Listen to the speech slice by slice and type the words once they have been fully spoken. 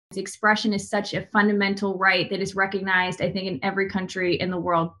Expression is such a fundamental right that is recognized, I think, in every country in the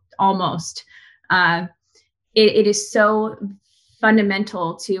world, almost. It is so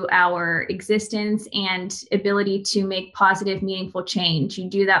fundamental to our existence and ability to make positive, meaningful change. You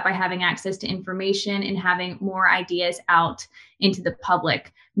do that by having access to information and having more ideas out into the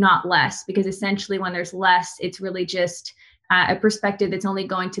public, not less, because essentially when there's less, it's really just a perspective that's only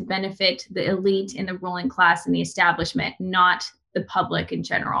going to benefit the elite and the ruling class and the establishment, not the public in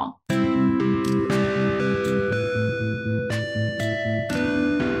general.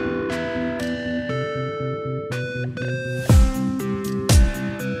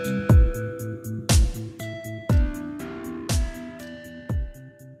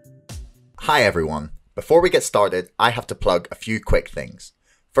 Hi everyone. Before we get started, I have to plug a few quick things.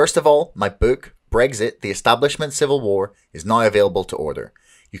 First of all, my book, Brexit, The Establishment Civil War, is now available to order.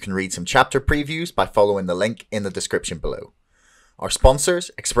 You can read some chapter previews by following the link in the description below. Our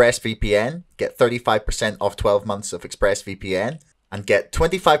sponsors, ExpressVPN, get 35% off 12 months of ExpressVPN and get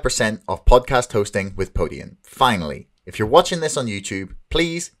 25% off podcast hosting with Podium. Finally, if you're watching this on YouTube,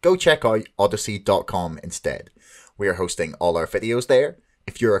 please go check out odyssey.com instead. We are hosting all our videos there.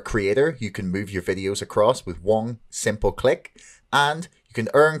 If you're a creator, you can move your videos across with one simple click, and you can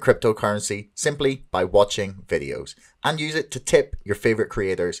earn cryptocurrency simply by watching videos and use it to tip your favorite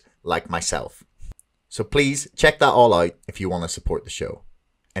creators like myself. So please check that all out if you want to support the show.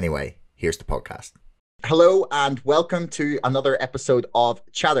 Anyway, here's the podcast. Hello and welcome to another episode of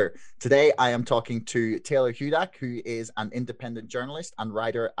Chatter. Today I am talking to Taylor Hudak, who is an independent journalist and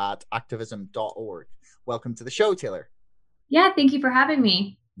writer at acTVism.org. Welcome to the show, Taylor. Yeah, thank you for having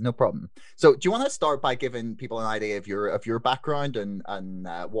me. No problem. So do you want to start by giving people an idea of your background and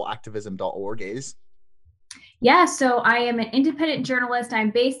what acTVism.org is? Yeah, so I am an independent journalist.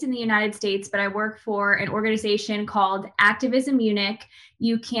 I'm based in the United States, but I work for an organization called acTVism Munich.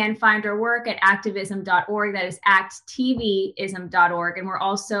 You can find our work at acTVism.org. That is acTVism.org. And we're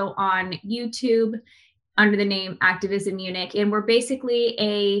also on YouTube under the name acTVism Munich. And we're basically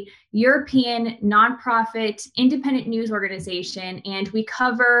a European nonprofit independent news organization. And we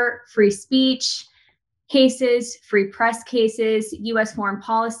cover free speech cases, free press cases, US foreign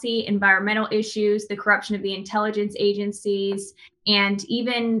policy, environmental issues, the corruption of the intelligence agencies, and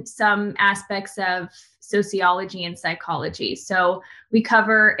even some aspects of sociology and psychology. So we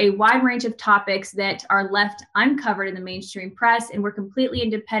cover a wide range of topics that are left uncovered in the mainstream press, and we're completely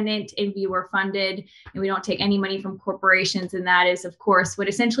independent and viewer funded, and we don't take any money from corporations. And that is, of course, what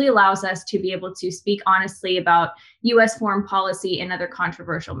essentially allows us to be able to speak honestly about US foreign policy and other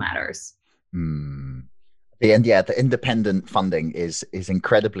controversial matters. And yeah, the independent funding is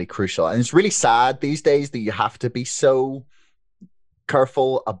incredibly crucial. And it's really sad these days that you have to be so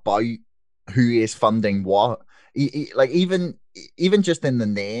careful about who is funding what. Like even just in the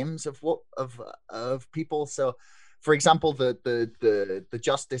names of people. So for example, the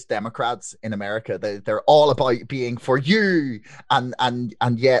Justice Democrats in America, they're all about being for you, and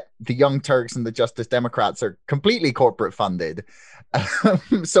yet the Young Turks and the Justice Democrats are completely corporate funded.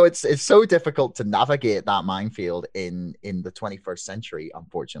 So it's so difficult to navigate that minefield in the 21st century,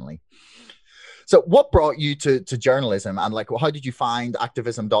 unfortunately. So what brought you to journalism, and like how did you find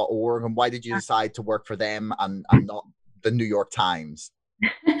acTVism.org, and why did you decide to work for them and not the New York Times?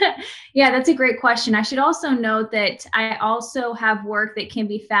 Yeah, that's a great question. I should also note that I also have work that can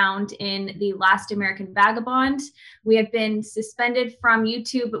be found in the Last American Vagabond. We have been suspended from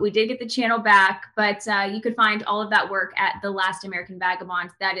YouTube, but we did get the channel back. But you could find all of that work at the Last American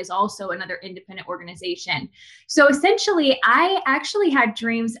Vagabond. That is also another independent organization. So essentially, I actually had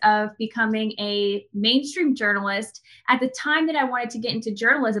dreams of becoming a mainstream journalist. At the time that I wanted to get into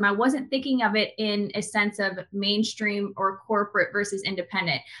journalism, I wasn't thinking of it in a sense of mainstream or corporate versus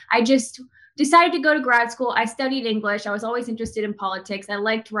independent. I just decided to go to grad school. I studied English. I was always interested in politics. I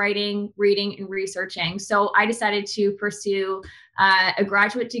liked writing, reading, and researching. So I decided to pursue a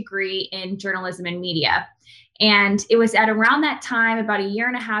graduate degree in journalism and media. And it was at around that time, about a year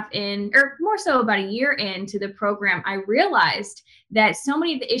and a half in, or more so about a year into the program, I realized that so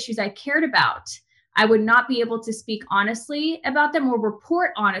many of the issues I cared about, I would not be able to speak honestly about them or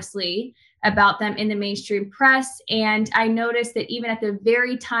report honestly about them in the mainstream press. And I noticed that even at the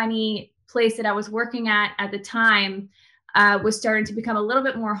very tiny place that I was working at the time, was starting to become a little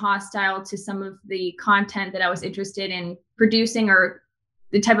bit more hostile to some of the content that I was interested in producing or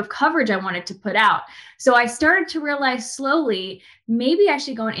the type of coverage I wanted to put out. So I started to realize slowly, maybe I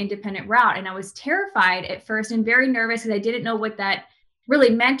should go an independent route. And I was terrified at first and very nervous because I didn't know what that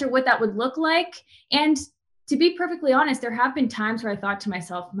really meant or what that would look like. And to be perfectly honest, there have been times where I thought to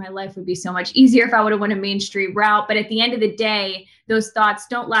myself, my life would be so much easier if I would have went a mainstream route. But at the end of the day, those thoughts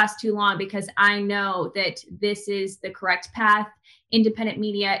don't last too long, because I know that this is the correct path. Independent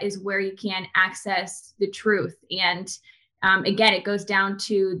media is where you can access the truth. And again, it goes down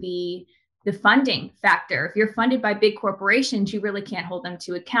to the funding factor. If you're funded by big corporations, you really can't hold them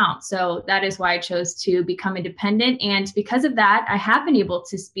to account. So that is why I chose to become independent. And because of that, I have been able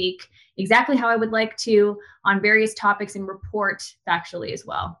to speak exactly how I would like to on various topics and report factually as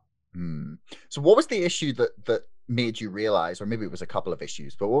well. So what was the issue that made you realize, or maybe it was a couple of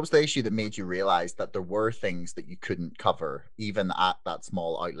issues, but what was the issue that made you realize that there were things that you couldn't cover even at that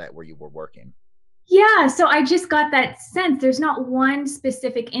small outlet where you were working? Yeah, so I just got that sense. There's not one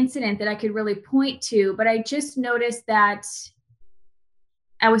specific incident that I could really point to, but I just noticed that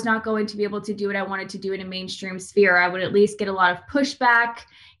I was not going to be able to do what I wanted to do in a mainstream sphere. I would at least get a lot of pushback,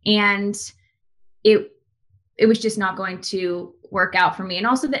 and it was just not going to work out for me. And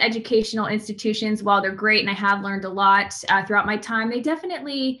also the educational institutions, while they're great and I have learned a lot throughout my time, they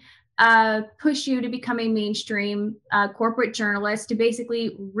definitely push you to become a mainstream corporate journalist, to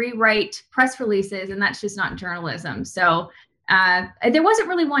basically rewrite press releases, and that's just not journalism. So there wasn't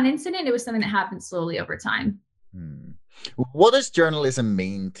really one incident. It was something that happened slowly over time. What does journalism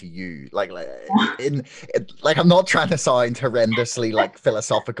mean to you? Like I'm not trying to sound horrendously like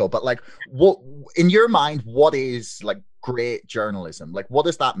philosophical, but like, what in your mind, what is like great journalism? Like, what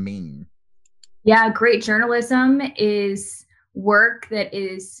does that mean? Yeah, great journalism is work that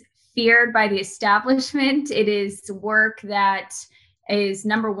is feared by the establishment. It is work that is,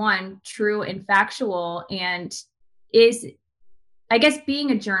 number one, true and factual, and is, I guess,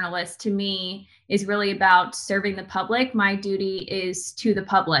 being a journalist to me is really about serving the public. My duty is to the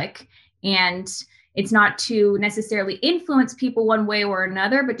public, and it's not to necessarily influence people one way or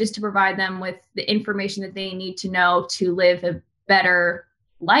another, but just to provide them with the information that they need to know to live a better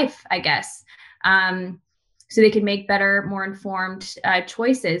life, I guess. So they can make better, more informed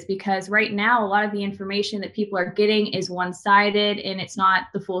choices, because right now, a lot of the information that people are getting is one-sided, and it's not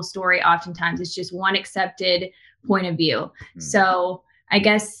the full story. Oftentimes, it's just one accepted point of view. So I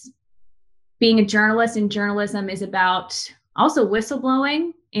guess being a journalist in journalism is about also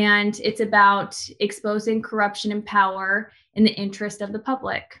whistleblowing, and it's about exposing corruption and power in the interest of the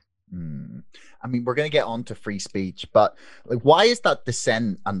public. I mean, we're going to get on to free speech, but like, why is that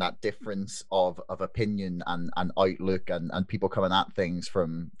dissent and that difference of opinion and outlook and people coming at things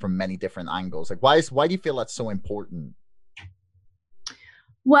from many different angles? Like, why do you feel that's so important?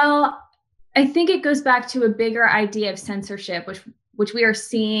 Well, I think it goes back to a bigger idea of censorship, which we are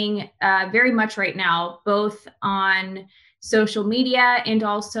seeing very much right now, both on social media and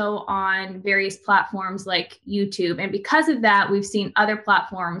also on various platforms like YouTube. And because of that, we've seen other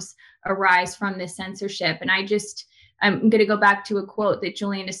platforms arise from this censorship. And I'm going to go back to a quote that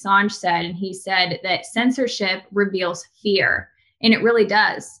Julian Assange said, and he said that censorship reveals fear, and it really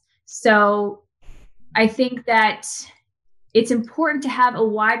does. So I think that it's important to have a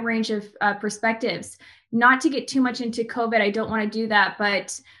wide range of perspectives. Not to get too much into COVID, I don't want to do that,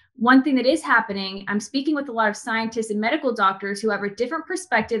 but one thing that is happening, I'm speaking with a lot of scientists and medical doctors who have a different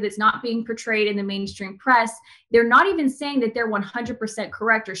perspective that's not being portrayed in the mainstream press. They're not even saying that they're 100%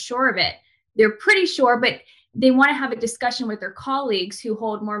 correct or sure of it. They're pretty sure, but they want to have a discussion with their colleagues who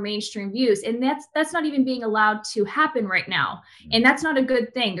hold more mainstream views. And that's not even being allowed to happen right now. And that's not a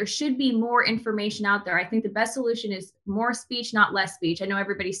good thing. There should be more information out there. I think the best solution is more speech, not less speech. I know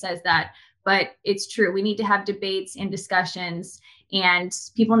everybody says that, but it's true. We need to have debates and discussions, and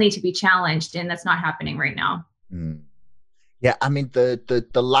people need to be challenged, and that's not happening right now. Yeah, I mean, the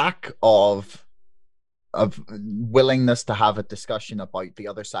lack of willingness to have a discussion about the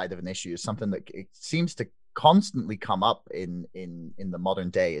other side of an issue is something that it seems to constantly come up in the modern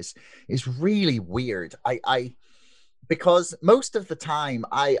day is really weird. I because most of the time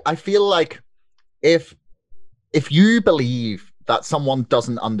I feel like if you believe that someone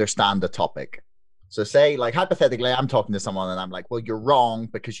doesn't understand the topic, so say, like, hypothetically, I'm talking to someone and I'm like, well, you're wrong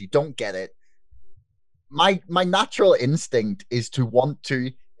because you don't get it. My natural instinct is to want to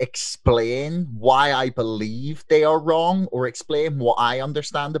explain why I believe they are wrong, or explain what I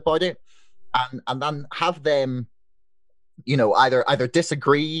understand about it, and then have them, you know, either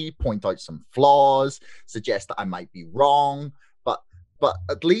disagree, point out some flaws, suggest that I might be wrong, but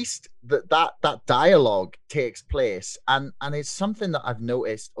at least that dialogue takes place. And it's something that I've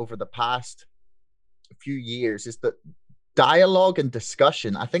noticed over the past few years, is that dialogue and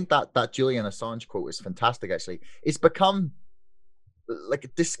discussion, I think that Julian Assange quote is fantastic, actually. It's become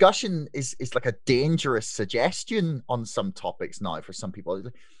like discussion is like a dangerous suggestion on some topics now for some people.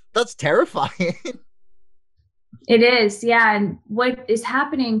 That's terrifying. It is, yeah. And what is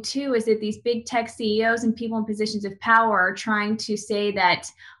happening too is that these big tech CEOs and people in positions of power are trying to say that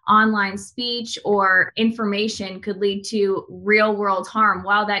online speech or information could lead to real world harm.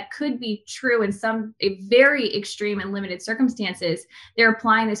 While that could be true in some very extreme and limited circumstances, they're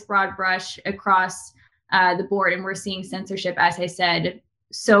applying this broad brush across the board. And we're seeing censorship, as I said,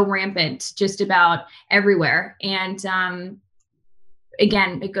 so rampant just about everywhere. And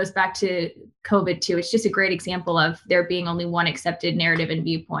again, it goes back to COVID too. It's just a great example of there being only one accepted narrative and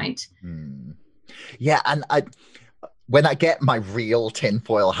viewpoint. Yeah, and when I get my real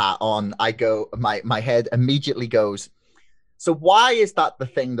tinfoil hat on, I go, my head immediately goes, so why is that the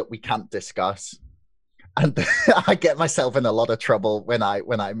thing that we can't discuss? And I get myself in a lot of trouble when I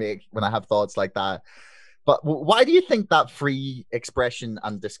have thoughts like that. But why do you think that free expression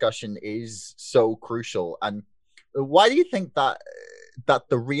and discussion is so crucial? And why do you think that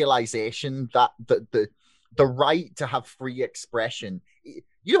the realization that the right to have free expression,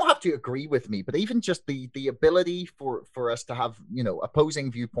 you don't have to agree with me, but even just the ability for us to have, you know,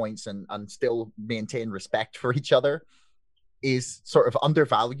 opposing viewpoints and still maintain respect for each other is sort of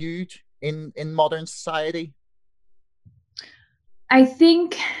undervalued in modern society? I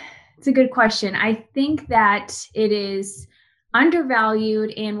think it's a good question. I think that it is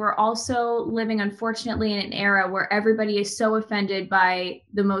undervalued, and we're also living, unfortunately, in an era where everybody is so offended by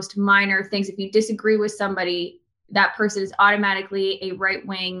the most minor things. If you disagree with somebody, that person is automatically a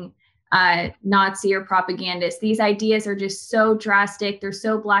right-wing Nazi or propagandist. These ideas are just so drastic. They're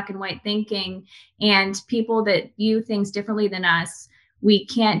so black and white thinking, and people that view things differently than us, we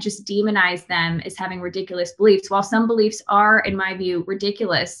can't just demonize them as having ridiculous beliefs. While some beliefs are, in my view,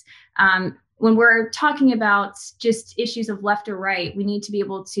 ridiculous, when we're talking about just issues of left or right, we need to be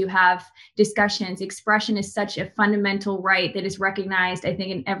able to have discussions. Expression is such a fundamental right that is recognized, I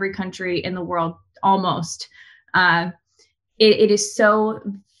think, in every country in the world, almost. It is so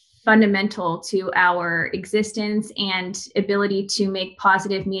fundamental to our existence and ability to make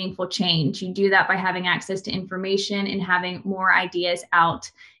positive, meaningful change. You do that by having access to information and having more ideas out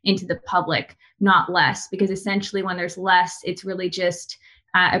into the public, not less, because essentially when there's less, it's really just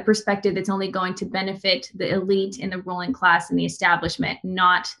a perspective that's only going to benefit the elite and the ruling class and the establishment,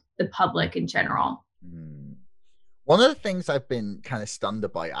 not the public in general. One of the things I've been kind of stunned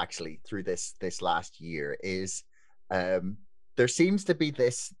about actually through this last year is there seems to be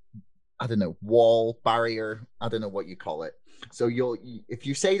this, I don't know, wall, barrier, I don't know what you call it. So if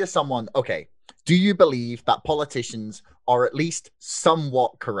you say to someone, okay, do you believe that politicians are at least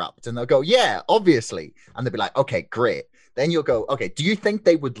somewhat corrupt? And they'll go, yeah, obviously. And they'll be like, okay, great. Then you'll go, okay, do you think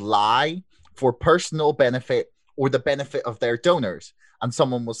they would lie for personal benefit or the benefit of their donors? And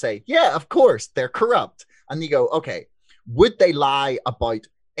someone will say, yeah, of course, they're corrupt. And you go, okay, would they lie about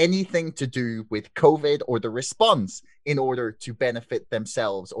anything to do with COVID or the response in order to benefit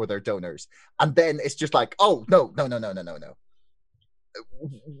themselves or their donors? And then it's just like, oh, no.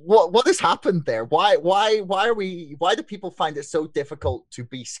 What has happened there? Why do people find it so difficult to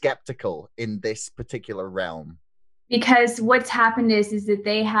be skeptical in this particular realm? Because what's happened is that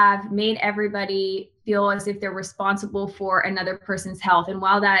they have made everybody feel as if they're responsible for another person's health. And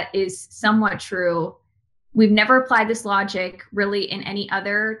while that is somewhat true, we've never applied this logic really in any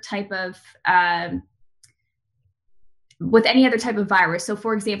other type of with any other type of virus. So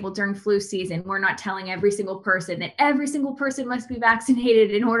for example, during flu season, we're not telling every single person that every single person must be vaccinated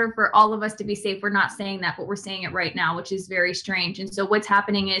in order for all of us to be safe. We're not saying that, but we're saying it right now, which is very strange. And so what's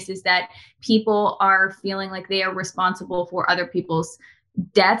happening is that people are feeling like they are responsible for other people's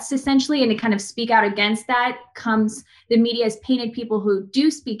deaths, essentially. And to kind of speak out against that comes, the media has painted people who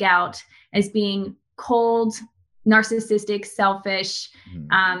do speak out as being cold, narcissistic, selfish,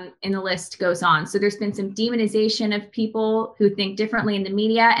 and the list goes on. So there's been some demonization of people who think differently in the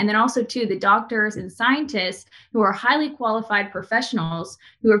media. And then also too, the doctors and scientists who are highly qualified professionals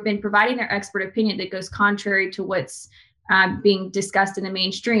who have been providing their expert opinion that goes contrary to what's being discussed in the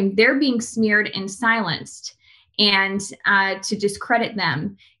mainstream. They're being smeared and silenced, and to discredit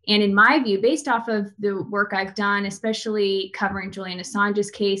them. And in my view, based off of the work I've done, especially covering Julian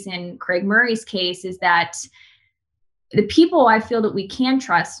Assange's case and Craig Murray's case, is that the people I feel that we can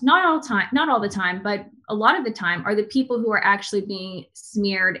trust, not all the time, but a lot of the time, are the people who are actually being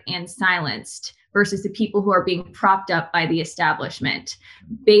smeared and silenced versus the people who are being propped up by the establishment.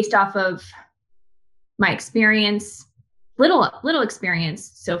 Based off of my experience, little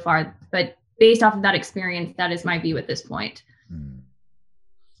experience so far, but based off of that experience, that is my view at this point.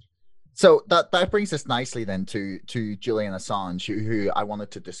 So that brings us nicely then to Julian Assange, who I wanted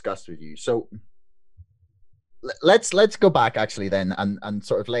to discuss with you. So let's go back actually then and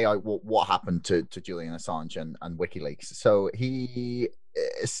sort of lay out what happened to Julian Assange and WikiLeaks. So he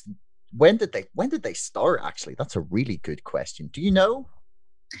is, when did they start actually? That's a really good question. Do you know?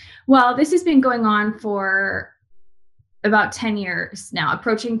 Well, this has been going on for about 10 years now,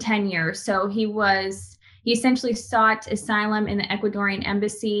 approaching 10 years. So he essentially sought asylum in the Ecuadorian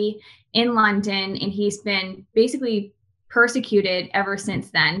embassy in London, and he's been basically persecuted ever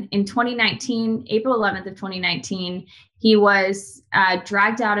since then. In 2019, April 11th of 2019, he was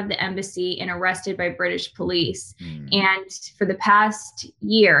dragged out of the embassy and arrested by British police. And for the past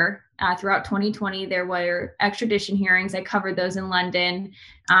year, throughout 2020, there were extradition hearings. I covered those in London,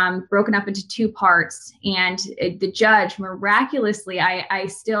 broken up into two parts. And the judge, miraculously, I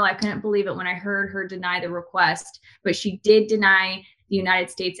couldn't believe it when I heard her deny the request, but she did deny the United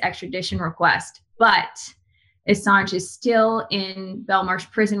States extradition request. But Assange is still in Belmarsh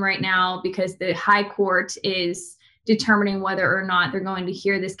prison right now because the High Court is determining whether or not they're going to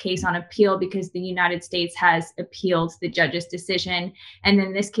hear this case on appeal, because the United States has appealed the judge's decision. And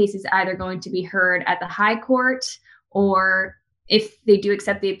then this case is either going to be heard at the High Court, or if they do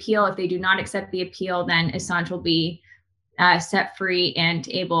accept the appeal, if they do not accept the appeal, then Assange will be set free and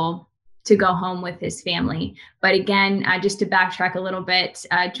able to go home with his family. But again, just to backtrack a little bit,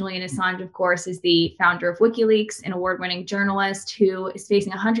 Julian Assange, of course, is the founder of WikiLeaks, an award-winning journalist who is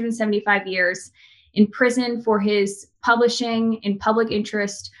facing 175 years in prison for his publishing in public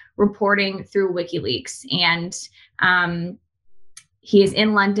interest reporting through WikiLeaks. And he is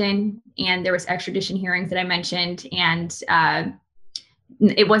in London, and there was extradition hearings that I mentioned, and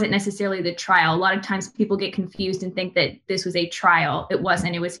it wasn't necessarily the trial. A lot of times people get confused and think that this was a trial. It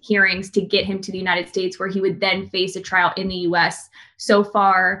wasn't. It was hearings to get him to the United States, where he would then face a trial in the US. So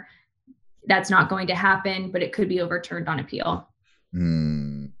far, that's not going to happen, but it could be overturned on appeal.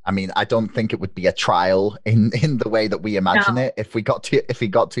 I mean, I don't think it would be a trial in the way that we imagine it if we got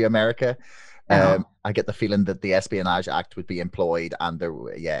to America. No. I get the feeling that the Espionage Act would be employed, and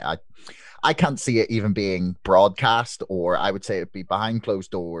I can't see it even being broadcast, or I would say it'd be behind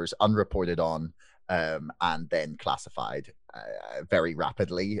closed doors, unreported on, and then classified very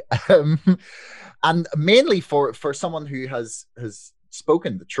rapidly. And mainly for someone who has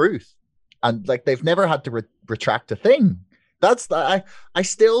spoken the truth, and like they've never had to retract a thing. That's the I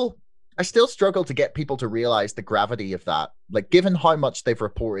still struggle to get people to realize the gravity of that. Like, given how much they've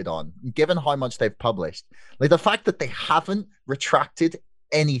reported on, given how much they've published, like the fact that they haven't retracted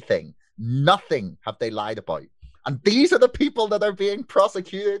anything, nothing have they lied about. And these are the people that are being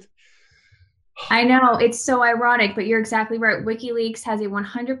prosecuted. I know, it's so ironic, but you're exactly right. WikiLeaks has a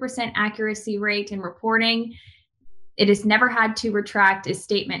 100% accuracy rate in reporting. It has never had to retract a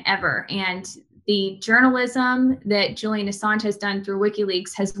statement ever. And the journalism that Julian Assange has done through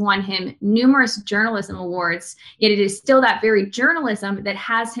WikiLeaks has won him numerous journalism awards, yet it is still that very journalism that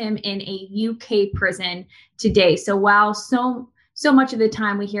has him in a UK prison today. So while so much of the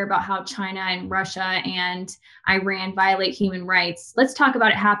time we hear about how China and Russia and Iran violate human rights, let's talk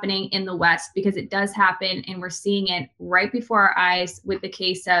about it happening in the West, because it does happen, and we're seeing it right before our eyes with the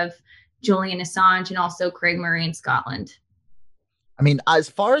case of Julian Assange and also Craig Murray in Scotland. I mean, as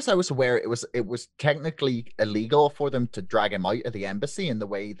far as I was aware, it was technically illegal for them to drag him out of the embassy in the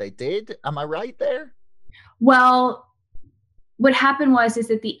way they did. Am I right there? Well, what happened is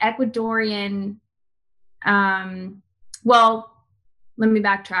that the Ecuadorian, let me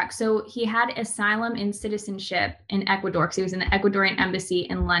backtrack. So he had asylum and citizenship in Ecuador, because he was in the Ecuadorian embassy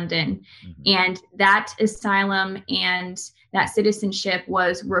in London. And that asylum and that citizenship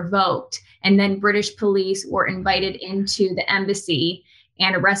was revoked. And then British police were invited into the embassy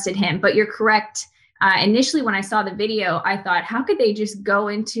and arrested him. But you're correct. Initially, when I saw the video, I thought, how could they just go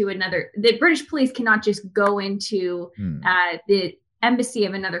into the British police cannot just go into the embassy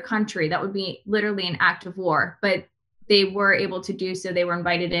of another country. That would be literally an act of war. But they were able to do so. They were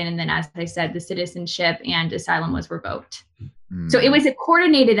invited in. And then, as I said, the citizenship and asylum was revoked. So it was a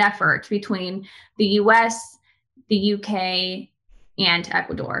coordinated effort between the US, the UK, and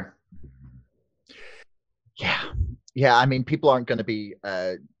Ecuador. Yeah. I mean, people aren't going to be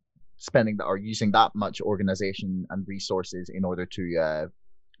spending or using that much organization and resources in order to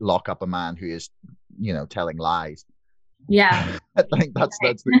lock up a man who is, telling lies. Yeah. I think that's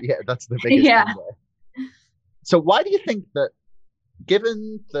the biggest thing there. So why do you think that,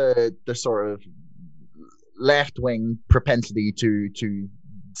 given the sort of left-wing propensity to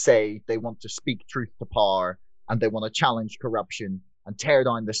say they want to speak truth to power and they want to challenge corruption and tear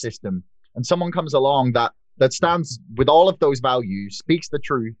down the system, and someone comes along that stands with all of those values, speaks the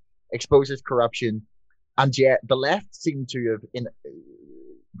truth, exposes corruption, and yet the left seem to have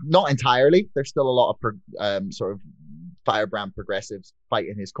not entirely. There's still a lot of sort of firebrand progressives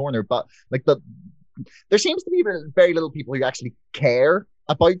fighting his corner, but like there seems to be very little people who actually care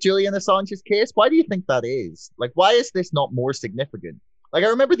about Julian Assange's case. Why do you think that is? Like, why is this not more significant? Like, I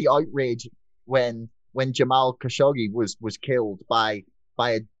remember the outrage when Jamal Khashoggi was killed by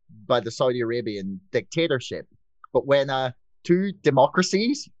the Saudi Arabian dictatorship, but when two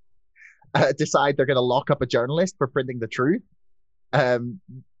democracies decide they're going to lock up a journalist for printing the truth,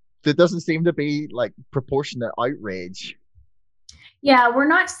 there doesn't seem to be like proportionate outrage. Yeah, we're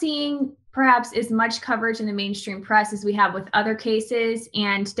not seeing perhaps as much coverage in the mainstream press as we have with other cases,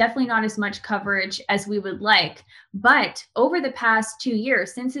 and definitely not as much coverage as we would like. But over the past 2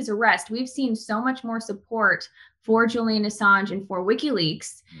 years since his arrest, we've seen so much more support for Julian Assange and for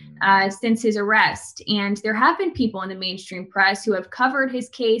WikiLeaks since his arrest. And there have been people in the mainstream press who have covered his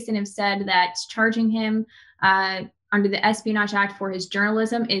case and have said that charging him under the Espionage Act for his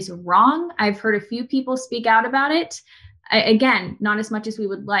journalism is wrong. I've heard a few people speak out about it. Again, not as much as we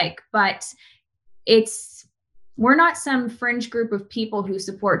would like, but we're not some fringe group of people who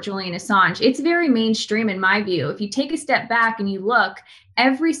support Julian Assange. It's very mainstream in my view. If you take a step back and you look,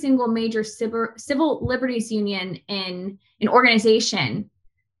 every single major civil liberties union in an organization,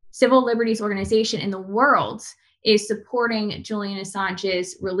 civil liberties organization in the world is supporting Julian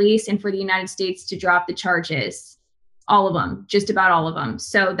Assange's release and for the United States to drop the charges. All of them, just about all of them.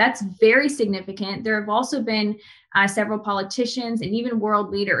 So that's very significant. There have also been several politicians and even world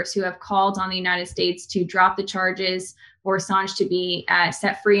leaders who have called on the United States to drop the charges for Assange to be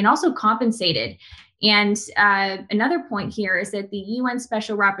set free and also compensated. And another point here is that the UN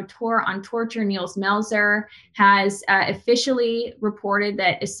Special Rapporteur on Torture, Niels Melzer, has officially reported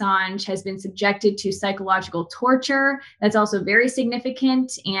that Assange has been subjected to psychological torture. That's also very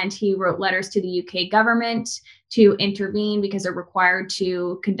significant. And he wrote letters to the UK government to intervene because they're required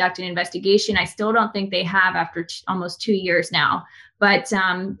to conduct an investigation. I still don't think they have after almost 2 years now. But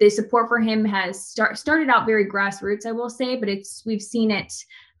the support for him has started out very grassroots, I will say, but we've seen it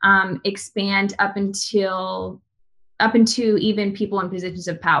expand up into even people in positions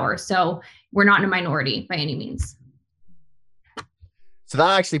of power. So we're not in a minority by any means. So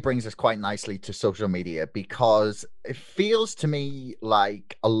that actually brings us quite nicely to social media, because it feels to me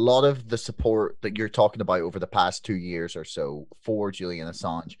like a lot of the support that you're talking about over the past 2 years or so for Julian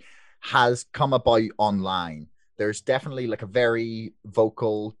Assange has come about online. There's definitely like a very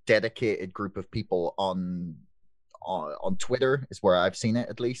vocal, dedicated group of people on Twitter is where I've seen it,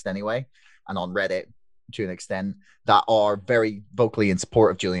 at least anyway, and on Reddit to an extent, that are very vocally in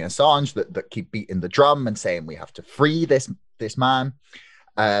support of Julian Assange, that keep beating the drum and saying we have to free this man,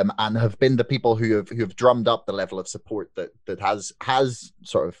 and have been the people who have drummed up the level of support that has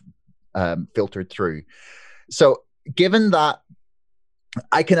sort of filtered through. So given that,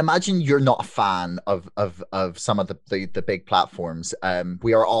 I can imagine you're not a fan of some of the big platforms.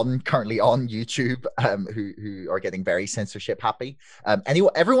 We are currently on YouTube, who are getting very censorship happy.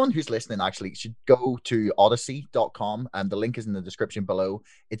 Everyone who's listening actually should go to odyssey.com, and the link is in the description below.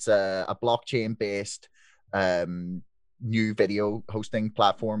 It's a blockchain based new video hosting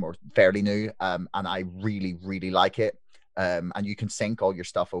platform, or fairly new, and I really like it. And you can sync all your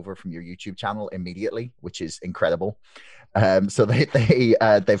stuff over from your YouTube channel immediately, which is incredible. So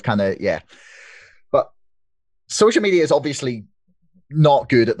they've kind of, yeah. But social media is obviously not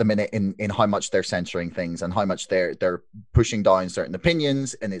good at the minute in how much they're censoring things and how much they're pushing down certain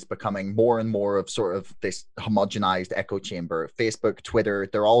opinions, and it's becoming more and more of sort of this homogenized echo chamber. Facebook, Twitter,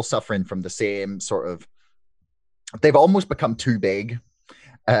 they're all suffering from the same sort of, they've almost become too big.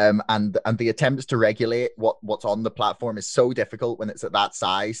 And the attempts to regulate what's on the platform is so difficult when it's at that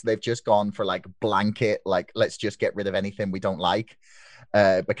size. They've just gone for like blanket, like, let's just get rid of anything we don't like,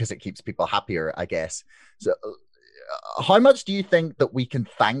 because it keeps people happier, I guess. So how much do you think that we can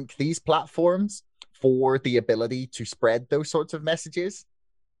thank these platforms for the ability to spread those sorts of messages?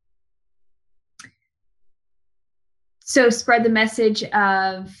 So spread the message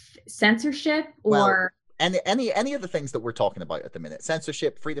of censorship, or... Any of the things that we're talking about at the minute,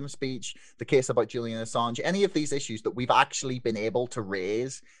 censorship, freedom of speech, the case about Julian Assange, any of these issues that we've actually been able to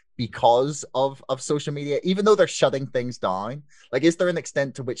raise because of social media, even though they're shutting things down, like, is there an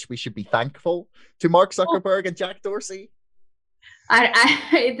extent to which we should be thankful to Mark Zuckerberg and Jack Dorsey?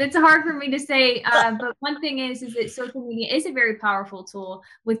 It's hard for me to say, but one thing is that social media is a very powerful tool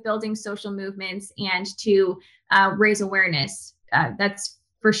with building social movements and to raise awareness. That's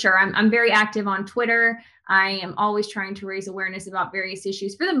for sure. I'm very active on Twitter. I am always trying to raise awareness about various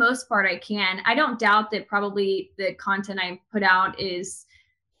issues. For the most part, I can. I don't doubt that probably the content I put out is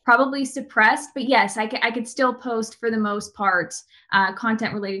probably suppressed, but yes, I could still post for the most part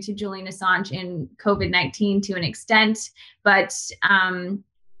content related to Julian Assange and COVID-19 to an extent, but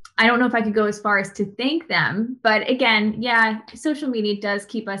I don't know if I could go as far as to thank them. But again, yeah, social media does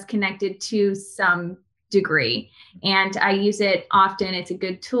keep us connected to some degree, and I use it often. It's a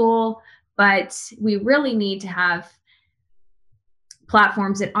good tool, but we really need to have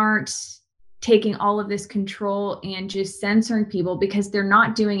platforms that aren't taking all of this control and just censoring people, because they're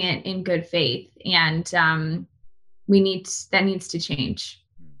not doing it in good faith. And that needs to change.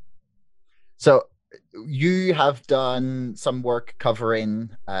 So you have done some work covering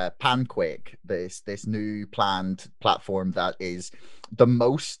Panquake, this new planned platform that is the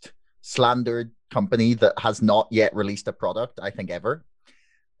most slandered company that has not yet released a product, I think, ever.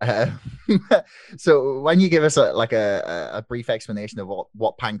 So when you give us a brief explanation of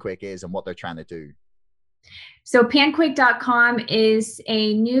what Panquake is and what they're trying to do. So panquake.com is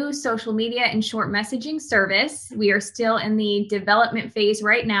a new social media and short messaging service. We are still in the development phase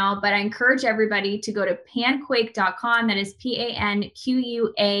right now, but I encourage everybody to go to panquake.com. That is PANQUAKE.com.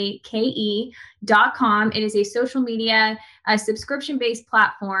 It is a social media subscription-based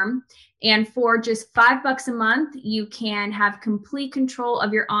platform. And for just $5 a month, you can have complete control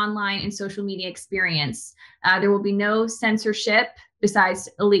of your online and social media experience. There will be no censorship besides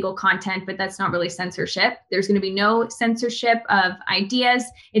illegal content, but that's not really censorship. There's going to be no censorship of ideas.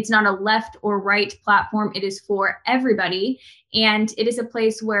 It's not a left or right platform. It is for everybody. And it is a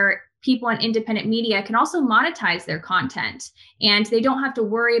place where people on independent media can also monetize their content. And they don't have to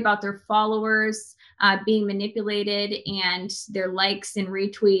worry about their followers being manipulated and their likes and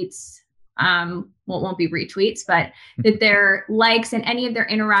retweets. Well, it won't be retweets, but that their likes and any of their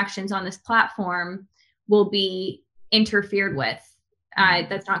interactions on this platform will be interfered with.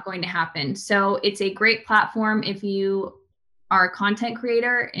 That's not going to happen. So it's a great platform if you are a content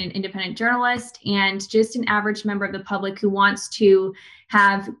creator, an independent journalist, and just an average member of the public who wants to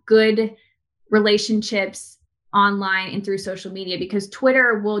have good relationships online and through social media, because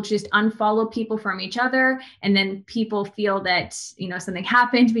Twitter will just unfollow people from each other, and then people feel that, you know, something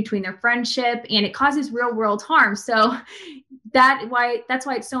happened between their friendship, and it causes real world harm. So that's why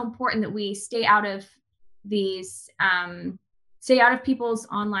it's so important that we stay out of these stay out of people's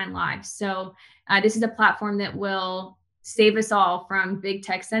online lives. So this is a platform that will save us all from big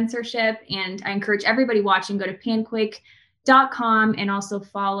tech censorship. And I encourage everybody watching, go to panquake.com and also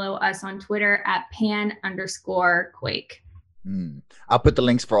follow us on Twitter at pan_quake. I'll put the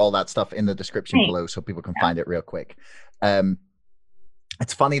links for all that stuff in the description below so people can find it real quick.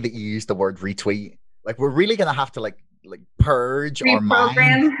 It's funny that you used the word retweet. Like, we're really going to have to like purge our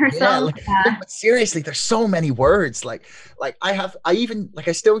mind. But seriously, there's so many words. Like I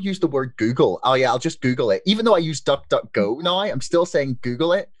still use the word Google. Oh yeah, I'll just Google it. Even though I use DuckDuckGo now, I'm still saying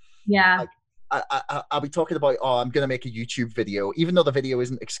Google it. Yeah. Like, I'll be talking about, I'm going to make a YouTube video, even though the video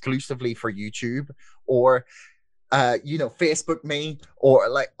isn't exclusively for YouTube, or Facebook me, or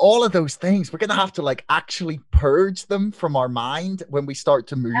like all of those things. We're going to have to like actually purge them from our mind when we start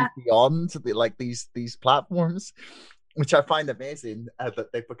to move beyond these platforms, which I find amazing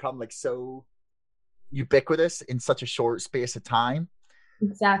that they've become like so ubiquitous in such a short space of time.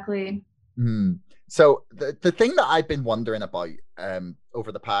 Exactly. So the thing that I've been wondering about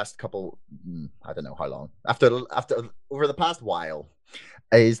over the past couple, I don't know how long, over the past while,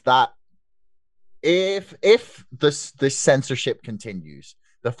 is that if this censorship continues,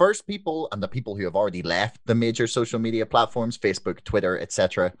 the first people, and the people who have already left the major social media platforms, Facebook, Twitter,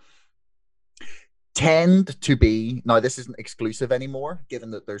 etc., tend to be, now this isn't exclusive anymore,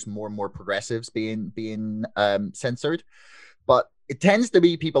 given that there's more and more progressives being censored, but it tends to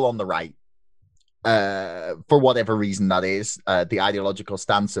be people on the right, for whatever reason that is, the ideological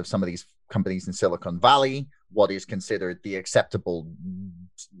stance of some of these companies in Silicon Valley, what is considered the acceptable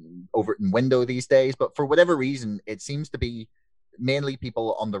Overton window these days. But for whatever reason, it seems to be mainly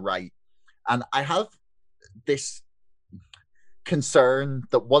people on the right. And I have this concern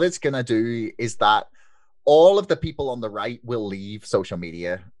that what it's going to do is that all of the people on the right will leave social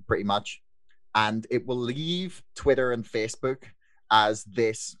media pretty much, and it will leave Twitter and Facebook as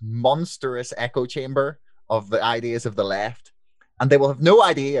this monstrous echo chamber of the ideas of the left, and they will have no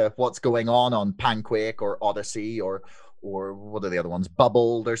idea of what's going on Panquake or Odyssey or what are the other ones,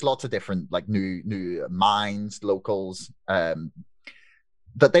 Bubble. There's lots of different like new Minds, Locals,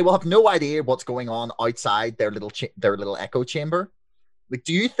 that they will have no idea what's going on outside their little echo chamber. Like,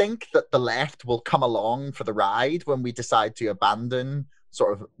 do you think that the left will come along for the ride when we decide to abandon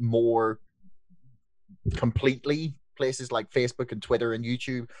sort of more completely places like Facebook and Twitter and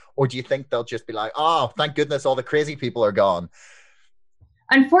YouTube? Or do you think they'll just be like, oh, thank goodness all the crazy people are gone?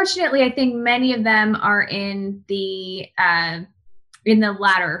 Unfortunately, I think many of them are in the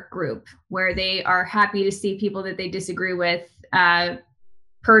latter group, where they are happy to see people that they disagree with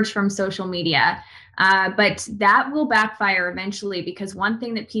purged from social media. But that will backfire eventually, because one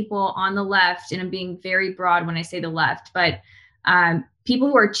thing that people on the left, and I'm being very broad when I say the left, but people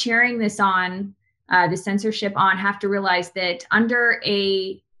who are cheering this on, the censorship on, have to realize that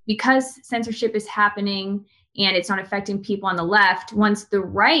because censorship is happening and it's not affecting people on the left, once the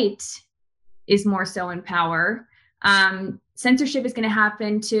right is more so in power, censorship is going to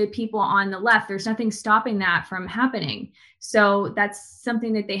happen to people on the left. There's nothing stopping that from happening. So that's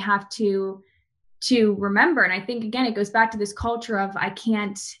something that they have to remember. And I think, again, it goes back to this culture of, I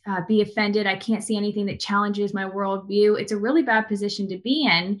can't be offended. I can't see anything that challenges my worldview. It's a really bad position to be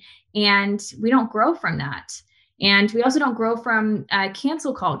in. And we don't grow from that. And we also don't grow from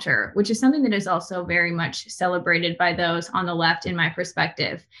cancel culture, which is something that is also very much celebrated by those on the left, in my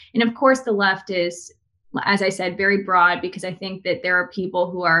perspective. And of course, the left is, as I said, very broad, because I think that there are people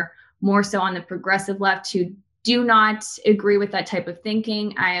who are more so on the progressive left who do not agree with that type of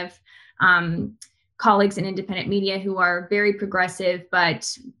thinking. I have colleagues in independent media who are very progressive,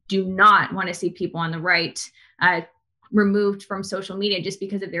 but do not want to see people on the right removed from social media just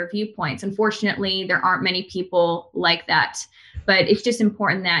because of their viewpoints. Unfortunately, there aren't many people like that. But it's just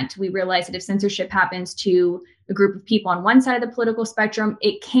important that we realize that if censorship happens to a group of people on one side of the political spectrum,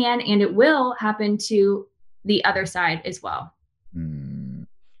 it can and it will happen to the other side as well.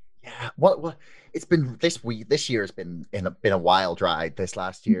 Yeah. Well, it's been this year has been a wild ride. This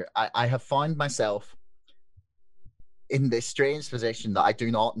last year, I have found myself in this strange position that I do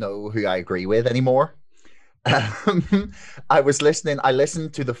not know who I agree with anymore. I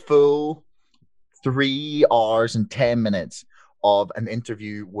listened to the full 3 hours and 10 minutes of an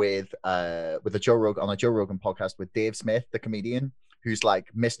interview with a Joe Rogan podcast with Dave Smith, the comedian, who's like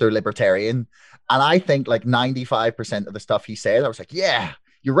Mr. Libertarian. And I think like 95% of the stuff he said, I was like, yeah,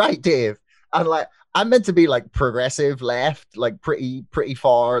 you're right, Dave. And like, I'm meant to be like progressive left, like pretty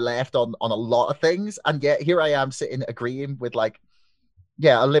far left on a lot of things. And yet here I am sitting agreeing with like,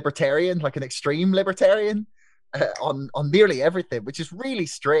 yeah, a libertarian, like an extreme libertarian on nearly everything, which is really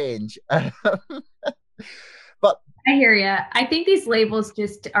strange. But I hear you. I think these labels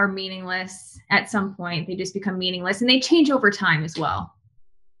just are meaningless at some point. They just become meaningless, and they change over time as well.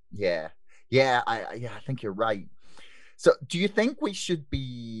 Yeah, I think you're right. So do you think we should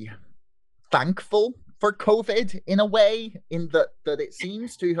be thankful for COVID in a way, in that it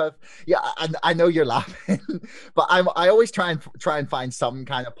seems to have, and I know you're laughing, but I always try and find some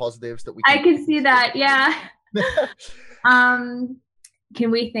kind of positives that we can. I can see that. Yeah. Can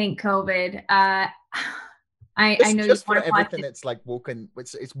we thank COVID? I know just for everything it's like woken,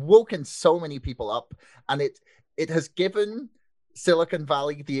 it's woken so many people up, and it has given Silicon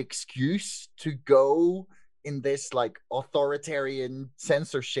Valley the excuse to go in this like authoritarian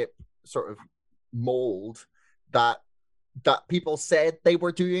censorship sort of mold that people said they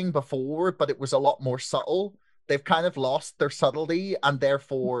were doing before, but it was a lot more subtle. They've kind of lost their subtlety, and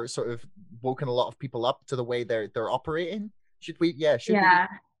therefore sort of woken a lot of people up to the way they're operating. Should we be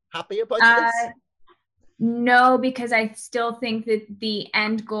happy about this? No, because I still think that the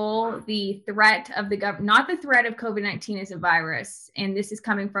end goal, the threat of the government, not the threat of COVID-19 as a virus, and this is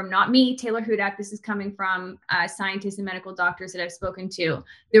coming from not me, Taylor Hudak, this is coming from scientists and medical doctors that I've spoken to.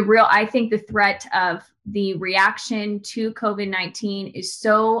 I think the threat of the reaction to COVID-19 is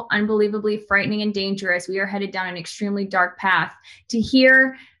so unbelievably frightening and dangerous. We are headed down an extremely dark path. To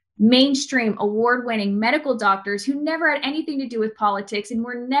hear mainstream award-winning medical doctors who never had anything to do with politics and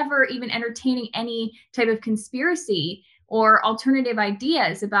were never even entertaining any type of conspiracy or alternative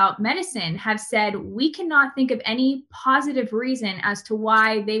ideas about medicine have said, we cannot think of any positive reason as to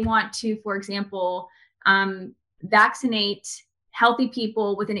why they want to, for example, vaccinate healthy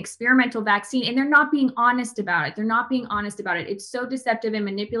people with an experimental vaccine, and they're not being honest about it. It's so deceptive and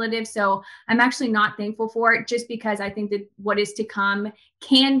manipulative. So I'm actually not thankful for it, just because I think that what is to come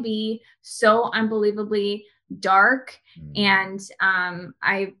can be so unbelievably dark. And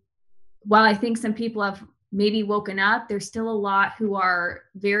while I think some people have maybe woken up, there's still a lot who are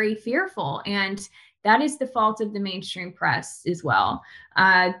very fearful, and that is the fault of the mainstream press as well.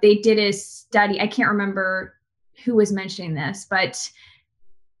 They did a study, I can't remember who was mentioning this, but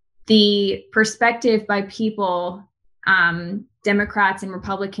the perspective by people, Democrats and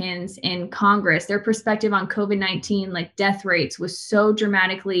Republicans in Congress, their perspective on COVID-19, like death rates, was so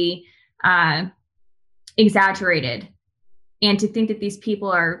dramatically exaggerated. And to think that these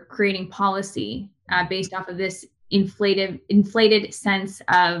people are creating policy based off of this inflated sense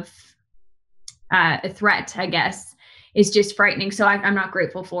of a threat, I guess, is just frightening. So I'm not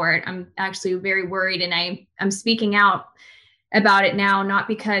grateful for it. I'm actually very worried, and I'm speaking out about it now, not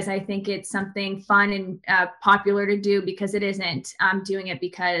because I think it's something fun and popular to do, because it isn't. I'm doing it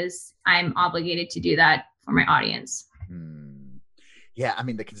because I'm obligated to do that for my audience. Yeah, I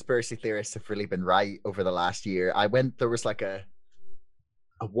mean, the conspiracy theorists have really been right over the last year. There was like a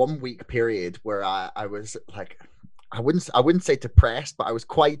 1 week period where I was like, I wouldn't say depressed, but I was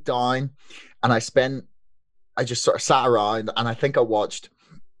quite down, and I just sort of sat around, and I think I watched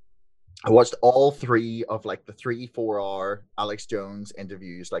all three of like the 3-4 hour Alex Jones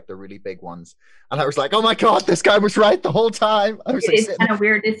interviews, like the really big ones. And I was like, oh my God, this guy was right the whole time. I was It's kind of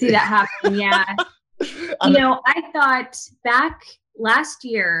weird to see that happen. Yeah. I thought back last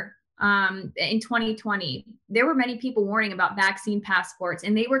year, in 2020, there were many people warning about vaccine passports,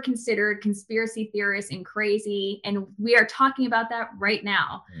 and they were considered conspiracy theorists and crazy. And we are talking about that right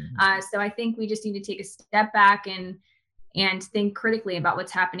now. So I think we just need to take a step back and think critically about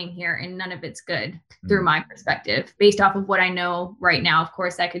what's happening here. And none of it's good through my perspective, based off of what I know right now. Of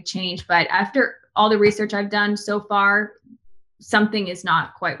course, that could change, but after all the research I've done so far, something is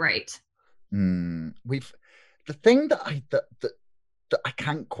not quite right. The thing that I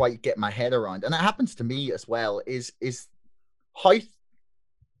can't quite get my head around, and it happens to me as well, is how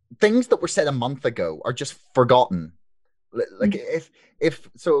things that were said a month ago are just forgotten. Like if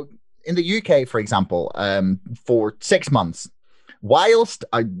so, in the UK, for example, for 6 months, whilst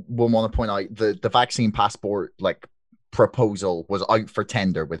I will want to point out the vaccine passport like proposal was out for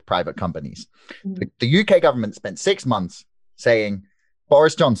tender with private companies, the UK government spent 6 months saying,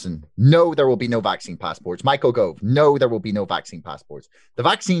 Boris Johnson, no, there will be no vaccine passports. Michael Gove, no, there will be no vaccine passports. The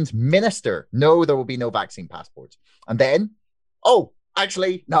vaccines minister, no, there will be no vaccine passports. And then, oh,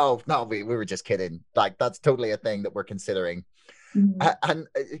 actually, no, we were just kidding. Like, that's totally a thing that we're considering. And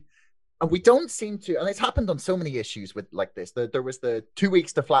we don't seem to, and it's happened on so many issues with like this. There was the 2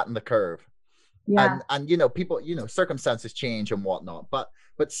 weeks to flatten the curve. Yeah. And people, circumstances change and whatnot. But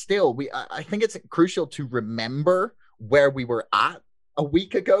still, I think it's crucial to remember where we were at a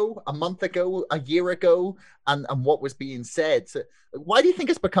week ago, a month ago, a year ago, and what was being said. So why do you think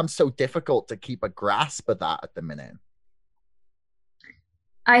it's become so difficult to keep a grasp of that at the minute?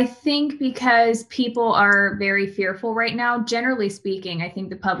 I think because people are very fearful right now. Generally speaking, I think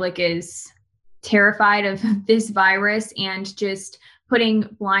the public is terrified of this virus and just putting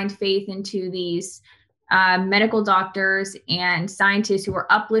blind faith into these medical doctors and scientists who are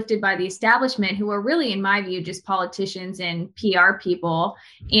uplifted by the establishment, who are really, in my view, just politicians and PR people.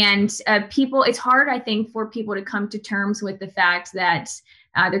 And it's hard, I think, for people to come to terms with the fact that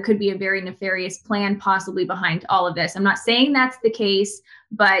there could be a very nefarious plan possibly behind all of this. I'm not saying that's the case,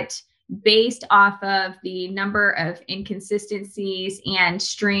 but based off of the number of inconsistencies and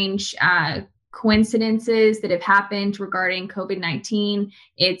strange coincidences that have happened regarding COVID-19,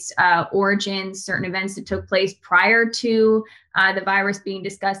 its origins, certain events that took place prior to the virus being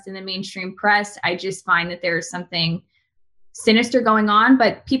discussed in the mainstream press, I just find that there's something sinister going on,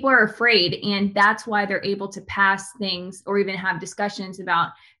 but people are afraid. And that's why they're able to pass things or even have discussions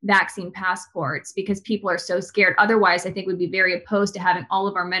about vaccine passports, because people are so scared. Otherwise, I think we'd be very opposed to having all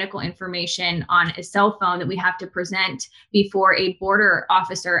of our medical information on a cell phone that we have to present before a border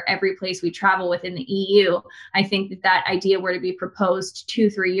officer every place we travel within the EU. I think that idea were to be proposed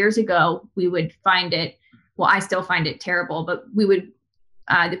 2-3 years ago, we would find it, well, I still find it terrible, but we would,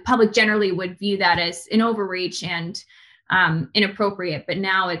 the public generally would view that as an overreach and inappropriate. But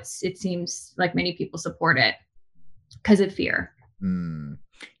now it seems like many people support it because of fear.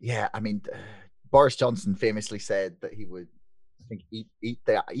 Yeah, I mean, Boris Johnson famously said that he would, I think, eat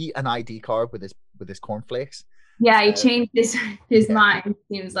an ID card with his cornflakes. Yeah, he changed his mind.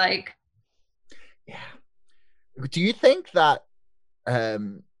 Seems like. Yeah. Do you think that?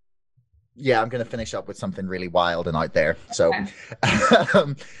 Yeah, I'm going to finish up with something really wild and out there. So,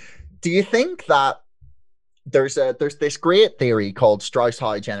 okay. Do you think that there's this great theory called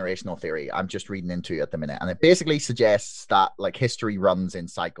Strauss-Howe generational theory I'm just reading into at the minute, and it basically suggests that like history runs in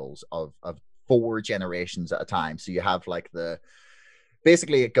cycles of 4 generations at a time. So you have like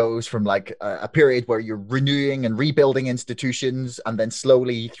basically it goes from like a period where you're renewing and rebuilding institutions, and then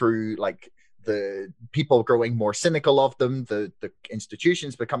slowly through like the people growing more cynical of them, the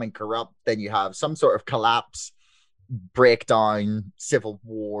institutions becoming corrupt, then you have some sort of collapse, breakdown, civil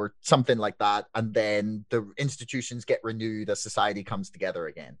war, something like that, and then the institutions get renewed as society comes together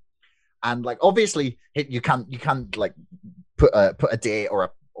again. And like obviously you can't like put a date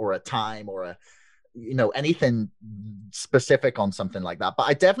or a time or a anything specific on something like that, but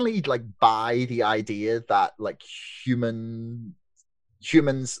I definitely like buy the idea that like human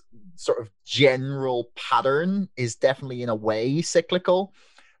humans' sort of general pattern is definitely in a way cyclical.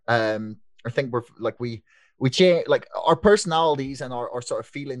 I think we change, like our personalities and our sort of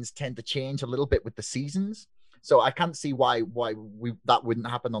feelings tend to change a little bit with the seasons. So I can't see why that wouldn't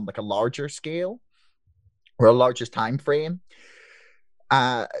happen on like a larger scale or a larger time frame.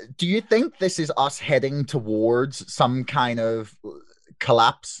 Do you think this is us heading towards some kind of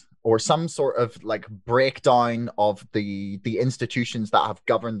collapse or some sort of like breakdown of the institutions that have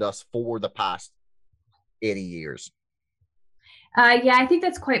governed us for the past 80 years? Yeah, I think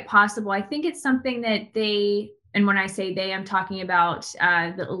that's quite possible. I think it's something that they, and when I say they, I'm talking about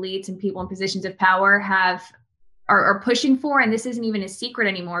the elites and people in positions of power are pushing for, and this isn't even a secret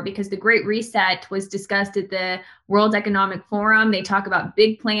anymore because the Great Reset was discussed at the World Economic Forum. They talk about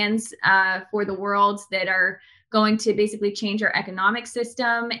big plans for the world that are going to basically change our economic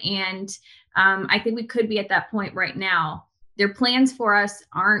system. And I think we could be at that point right now. Their plans for us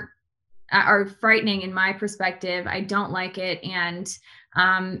are frightening in my perspective. I don't like it. And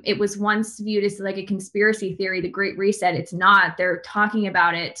it was once viewed as like a conspiracy theory, the Great Reset. It's not. They're talking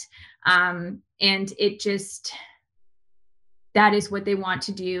about it. And it just, that is what they want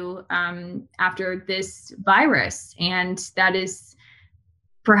to do after this virus. And that is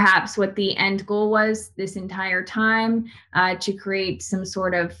perhaps what the end goal was this entire time, to create some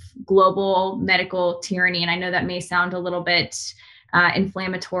sort of global medical tyranny. And I know that may sound a little bit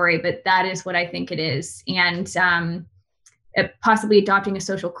inflammatory, but that is what I think it is. And possibly adopting a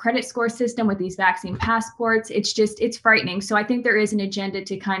social credit score system with these vaccine passports. It's frightening. So I think there is an agenda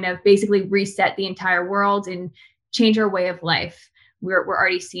to kind of basically reset the entire world and change our way of life. We're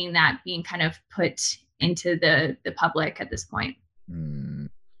already seeing that being kind of put into the public at this point.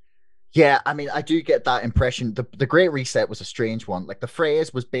 Yeah, I mean, I do get that impression. The Great Reset was a strange one. Like the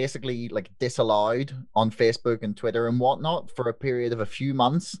phrase was basically like disallowed on Facebook and Twitter and whatnot for a period of a few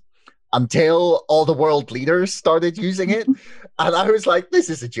months until all the world leaders started using it. And I was like, this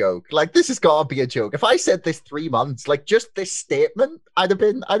is a joke. Like, this has got to be a joke. If I said this 3 months, like just this statement, I'd have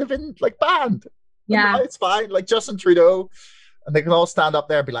been like banned. Yeah, it's fine. Like Justin Trudeau, and they can all stand up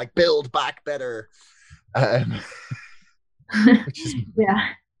there and be like, build back better. Which is, yeah,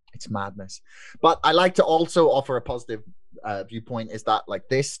 it's madness. But I like to also offer a positive viewpoint, is that like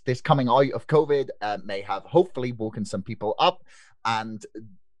this coming out of COVID may have hopefully woken some people up, and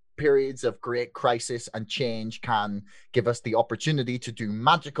periods of great crisis and change can give us the opportunity to do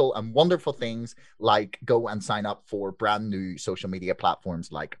magical and wonderful things, like go and sign up for brand new social media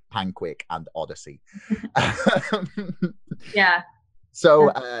platforms like Panquake and Odyssey. yeah.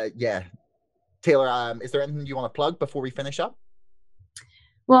 So yeah, Taylor, is there anything you want to plug before we finish up?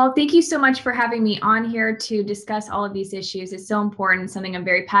 Well, thank you so much for having me on here to discuss all of these issues. It's so important, something I'm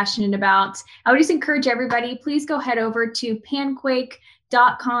very passionate about. I would just encourage everybody, please go head over to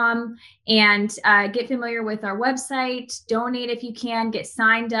panquake.com and get familiar with our website, donate if you can, get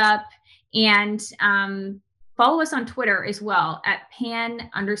signed up, and follow us on Twitter as well at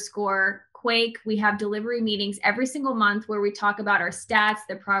pan_Quake. We have delivery meetings every single month where we talk about our stats,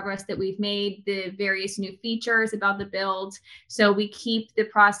 the progress that we've made, the various new features about the build. So we keep the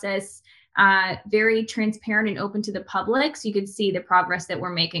process very transparent and open to the public, so you can see the progress that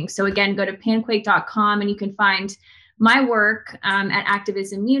we're making. So again, go to panquake.com and you can find my work at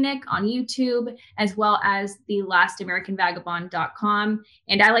acTVism Munich on YouTube, as well as the Last American Vagabond.com.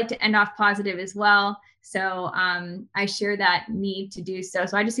 And I like to end off positive as well. So I share that need to do so.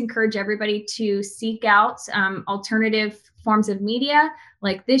 So I just encourage everybody to seek out alternative forms of media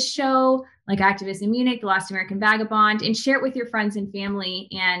like this show, like acTVism Munich, the Last American Vagabond, and share it with your friends and family.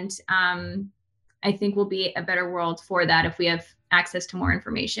 And I think we'll be a better world for that if we have access to more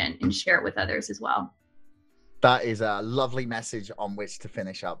information and share it with others as well. That is a lovely message on which to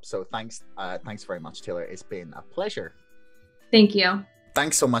finish up. So thanks very much, Taylor. It's been a pleasure. Thank you.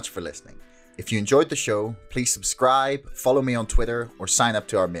 Thanks so much for listening. If you enjoyed the show, please subscribe, follow me on Twitter, or sign up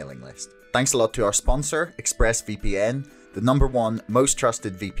to our mailing list. Thanks a lot to our sponsor, ExpressVPN, the #1 most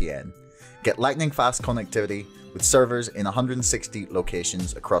trusted VPN. Get lightning fast connectivity with servers in 160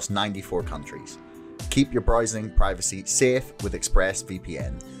 locations across 94 countries. Keep your browsing privacy safe with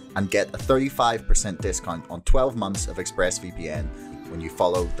ExpressVPN, and get a 35% discount on 12 months of ExpressVPN when you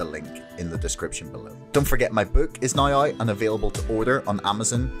follow the link in the description below. Don't forget, my book is now out and available to order on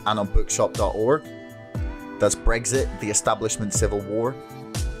Amazon and on bookshop.org. That's Brexit, the Establishment Civil War.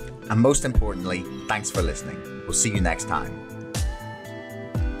 And most importantly, thanks for listening. We'll see you next time.